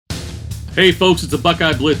Hey folks, it's a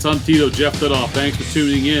Buckeye Blitz. I'm Tito, Jeff Thudoff. Thanks for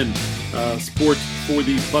tuning in. Support for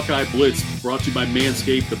the Buckeye Blitz brought to you by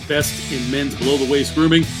Manscaped, the best in men's below-the-waist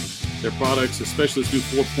grooming. Their products, especially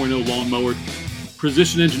this new 4.0 lawnmower,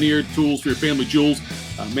 precision-engineered tools for your family jewels.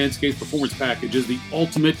 Manscaped Performance Package is the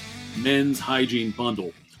ultimate men's hygiene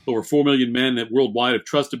bundle. Over 4 million men worldwide have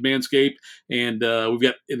trusted Manscaped, and we've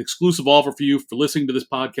got an exclusive offer for you for listening to this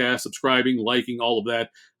podcast, subscribing, liking, all of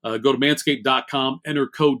that. Go to manscaped.com, enter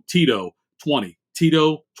code TITO20,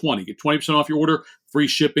 TITO20. Get 20% off your order, free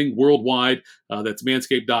shipping worldwide. That's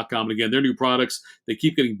manscaped.com. And again, their new products, they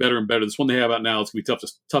keep getting better and better. This one they have out now, it's going to be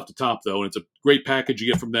tough to top, though, and it's a great package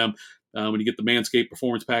you get from them when you get the Manscaped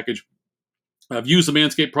Performance Package. I've used the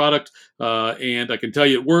Manscaped product, and I can tell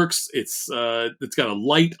you it works. It's got a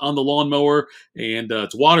light on the lawnmower, and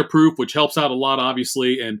it's waterproof, which helps out a lot,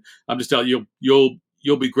 obviously. And I'm just telling you, you'll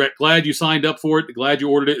be glad you signed up for it, glad you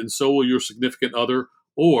ordered it, and so will your significant other,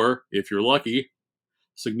 or if you're lucky,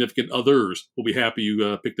 significant others will be happy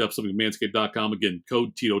you picked up something at manscaped.com. Again,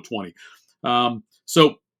 code TITO20.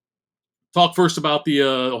 So talk first about the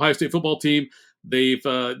Ohio State football team. They've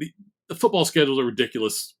the football schedules are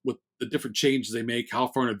ridiculous with the different changes they make, how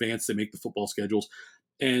far in advance they make the football schedules.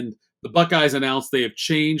 And the Buckeyes announced they have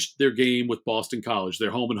changed their game with Boston College.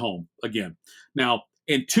 They're home and home again. Now,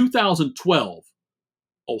 in 2012,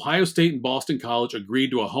 Ohio State and Boston College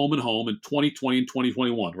agreed to a home and home in 2020 and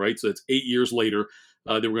 2021, right? So that's 8 years later.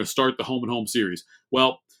 They were going to start the home and home series.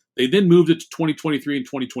 Well, they then moved it to 2023 and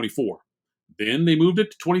 2024. Then they moved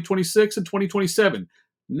it to 2026 and 2027.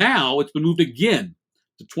 Now it's been moved again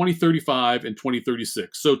to 2035 and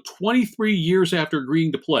 2036. So 23 years after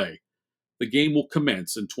agreeing to play, the game will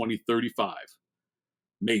commence in 2035.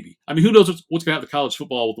 Maybe. I mean, who knows what's going to happen to college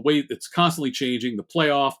football with the way it's constantly changing, the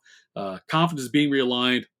playoff, confidence is being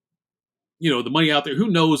realigned, the money out there.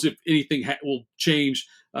 Who knows if anything will change,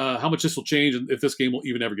 how much this will change, and if this game will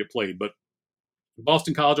even ever get played. But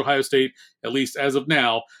Boston College, Ohio State, at least as of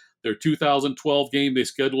now, their 2012 game they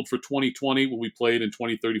scheduled for 2020 will be played in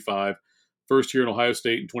 2035. First here in Ohio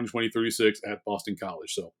State in 2020-36 at Boston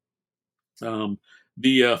College. So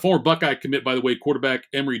the former Buckeye commit, by the way, quarterback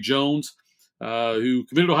Emory Jones, who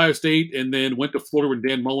committed to Ohio State and then went to Florida when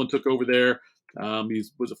Dan Mullen took over there. He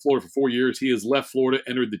was at Florida for 4 years. He has left Florida,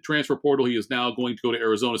 entered the transfer portal. He is now going to go to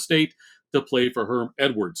Arizona State to play for Herm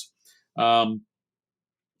Edwards.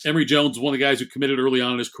 Emory Jones is one of the guys who committed early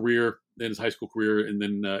on in his career, in his high school career, and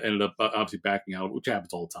then ended up obviously backing out, which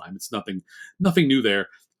happens all the time. It's nothing new there.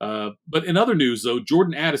 But in other news, though,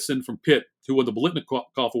 Jordan Addison from Pitt, who won the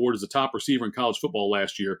Biletnikoff Award as the top receiver in college football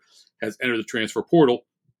last year, has entered the transfer portal.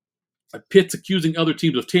 Pitt's accusing other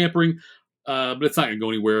teams of tampering, but it's not going to go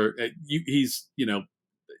anywhere.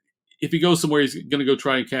 If he goes somewhere, he's going to go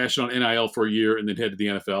try and cash it on NIL for a year and then head to the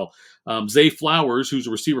NFL. Zay Flowers, who's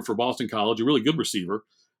a receiver for Boston College, a really good receiver,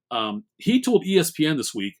 he told ESPN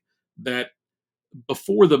this week that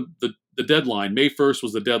before the deadline, May 1st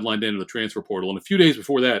was the deadline to enter the transfer portal. And a few days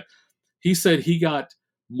before that, he said he got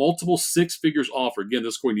multiple six figures offered. Again,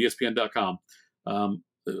 this is according to ESPN.com,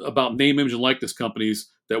 about name, image, and likeness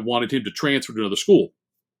companies that wanted him to transfer to another school.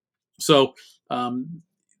 So as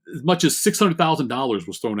much as $600,000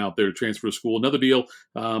 was thrown out there to transfer to school. Another deal,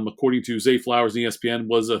 according to Zay Flowers and ESPN,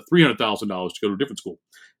 was $300,000 to go to a different school.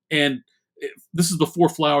 And this is before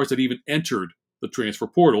Flowers had even entered the transfer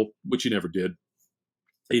portal, which he never did.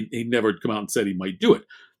 He never come out and said he might do it.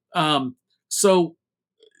 So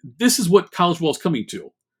this is what college football is coming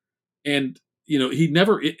to. And, he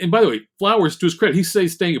never, and by the way, Flowers, to his credit, he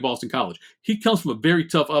says staying at Boston College. He comes from a very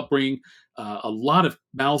tough upbringing, a lot of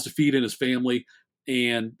mouths to feed in his family.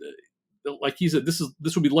 And like he said, this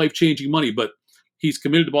would be life-changing money, but he's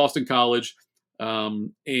committed to Boston College,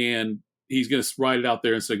 and he's going to ride it out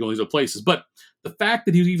there instead of going to other places. But the fact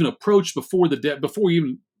that he was even approached before he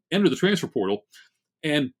even entered the transfer portal,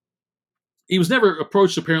 and he was never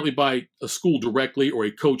approached apparently by a school directly or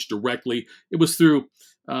a coach directly. It was through,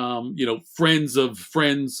 friends of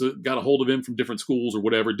friends got a hold of him from different schools or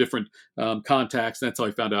whatever, different contacts. And that's how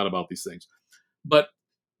I found out about these things. But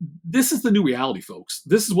this is the new reality, folks.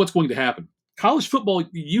 This is what's going to happen. College football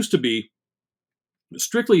used to be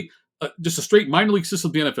strictly just a straight minor league system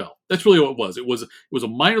of the NFL. That's really what it was. It was a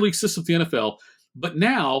minor league system of the NFL, but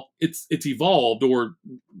now it's evolved, or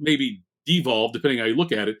maybe devolved, depending on how you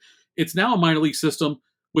look at it. It's now a minor league system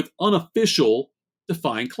with unofficial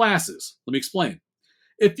defined classes. Let me explain.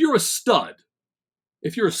 If you're a stud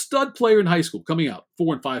player in high school coming out,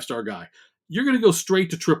 4- and 5-star guy, you're going to go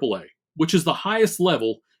straight to AAA, which is the highest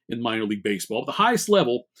level in minor league baseball, the highest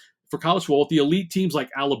level for college football with the elite teams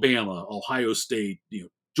like Alabama, Ohio State,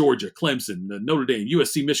 Georgia, Clemson, Notre Dame,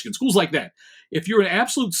 USC, Michigan, schools like that. If you're an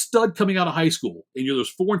absolute stud coming out of high school and you're those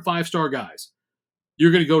 4 and 5 star guys,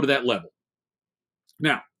 you're going to go to that level.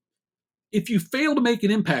 Now, if you fail to make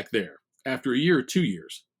an impact there after a year or 2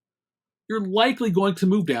 years, you're likely going to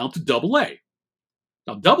move down to Double A.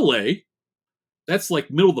 Now, Double A, that's like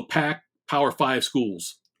middle of the pack, Power 5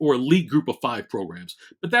 schools or elite group of 5 programs.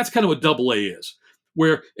 But that's kind of what Double A is.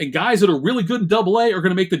 And guys that are really good in Double A are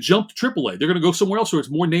going to make the jump to Triple A. They're going to go somewhere else where it's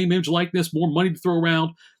more name, image, likeness, more money to throw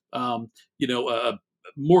around,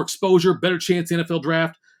 more exposure, better chance NFL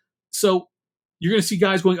draft. So you're going to see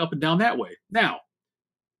guys going up and down that way. Now,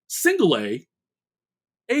 Single A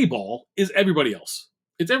ball is everybody else.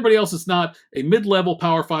 It's everybody else. It's not a mid-level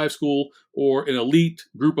Power 5 school or an elite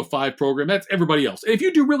group of 5 program. That's everybody else. And if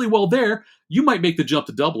you do really well there, you might make the jump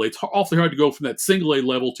to Double A. It's awfully hard to go from that Single A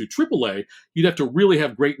level to Triple A. You'd have to really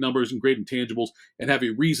have great numbers and great intangibles and have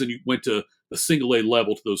a reason you went to the Single A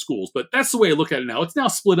level to those schools. But that's the way I look at it now. It's now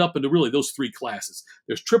split up into really those 3 classes.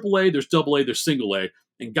 There's Triple A, there's Double A, there's Single A,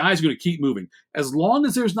 and guys are going to keep moving. As long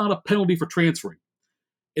as there's not a penalty for transferring.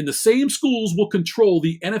 And the same schools will control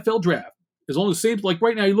the NFL draft. As long as the same, like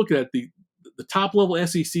right now, you look at the top level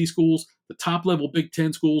SEC schools, the top level Big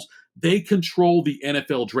Ten schools, they control the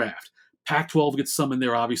NFL draft. Pac-12 gets some in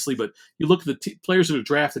there, obviously, but you look at the players that are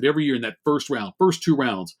drafted every year in that first 2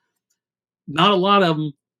 rounds, not a lot of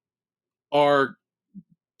them are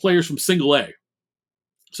players from Single A.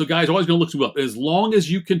 So guys are always going to look you up. As long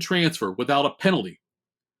as you can transfer without a penalty,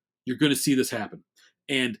 you're going to see this happen.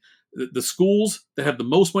 And the schools that have the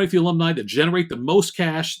most money for the alumni, that generate the most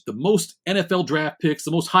cash, the most NFL draft picks,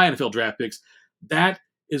 the most high NFL draft picks, that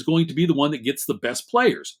is going to be the one that gets the best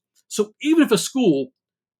players. So even if a school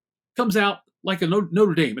comes out like a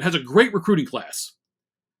Notre Dame, it has a great recruiting class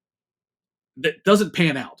that doesn't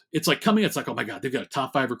pan out. It's like oh my God, they've got a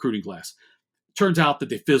top 5 recruiting class. Turns out that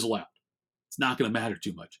they fizzle out. It's not going to matter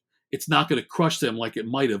too much. It's not going to crush them like it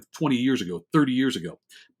might have 20 years ago, 30 years ago,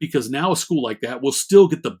 because now a school like that will still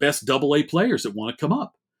get the best Double A players that want to come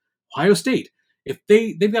up. Ohio State, if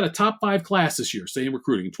they've got a top 5 class this year, say in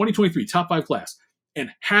recruiting, in 2023, top 5 class,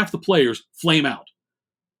 and half the players flame out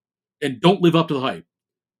and don't live up to the hype,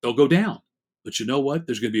 they'll go down. But you know what?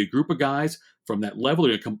 There's going to be a group of guys from that level.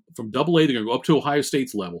 They're going to come from Double A. They're going to go up to Ohio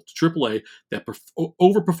State's level, to Triple A, that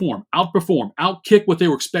overperform, outkick what they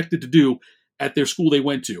were expected to do at their school they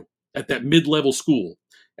went to, at that mid-level school,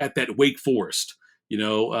 at that Wake Forest,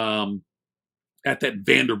 at that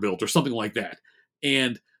Vanderbilt or something like that.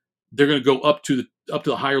 And they're going to go up to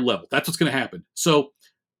the higher level. That's what's going to happen. So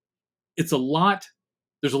there's a lot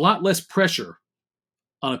less pressure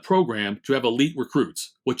on a program to have elite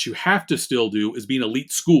recruits. What you have to still do is be an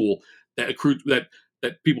elite school that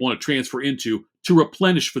people want to transfer into to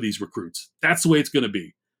replenish for these recruits. That's the way it's going to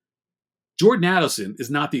be. Jordan Addison is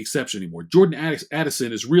not the exception anymore. Jordan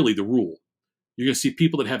Addison is really the rule. You're going to see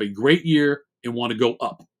people that have a great year and want to go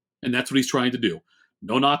up. And that's what he's trying to do.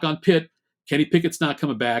 No knock on Pitt. Kenny Pickett's not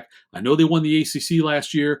coming back. I know they won the ACC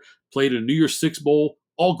last year, played in a New Year's Six Bowl,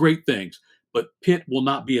 all great things. But Pitt will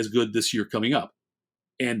not be as good this year coming up.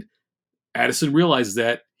 And Addison realizes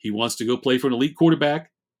that. He wants to go play for an elite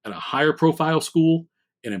quarterback at a higher profile school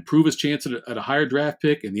and improve his chance at a higher draft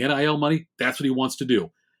pick and the NIL money. That's what he wants to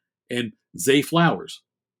do. And Zay Flowers,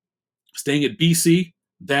 staying at BC,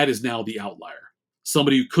 that is now the outlier.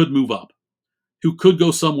 Somebody who could move up, who could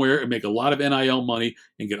go somewhere and make a lot of NIL money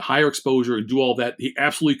and get higher exposure and do all that. He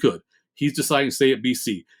absolutely could. He's deciding to stay at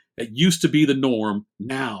BC. It used to be the norm.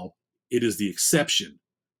 Now it is the exception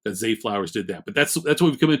that Zay Flowers did that. But that's what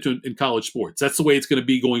we've come into in college sports. That's the way it's going to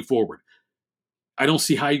be going forward. I don't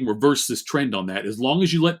see how you can reverse this trend on that. As long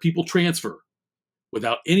as you let people transfer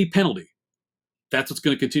without any penalty, that's what's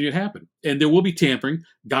going to continue to happen. And there will be tampering.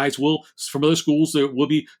 Guys will, from other schools, there will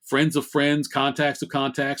be friends of friends, contacts of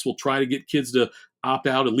contacts, will try to get kids to opt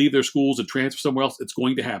out and leave their schools and transfer somewhere else. It's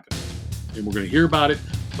going to happen. And we're going to hear about it,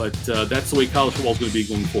 but that's the way college football is going to be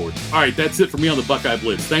going forward. All right, that's it for me on the Buckeye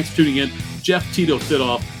Blitz. Thanks for tuning in. Jeff Tito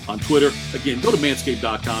Thidoff on Twitter. Again, go to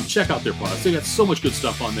manscaped.com. Check out their products. They got so much good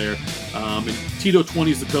stuff on there. And Tito20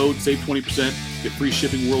 is the code. Save 20%. Get free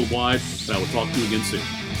shipping worldwide. And I will talk to you again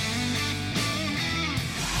soon.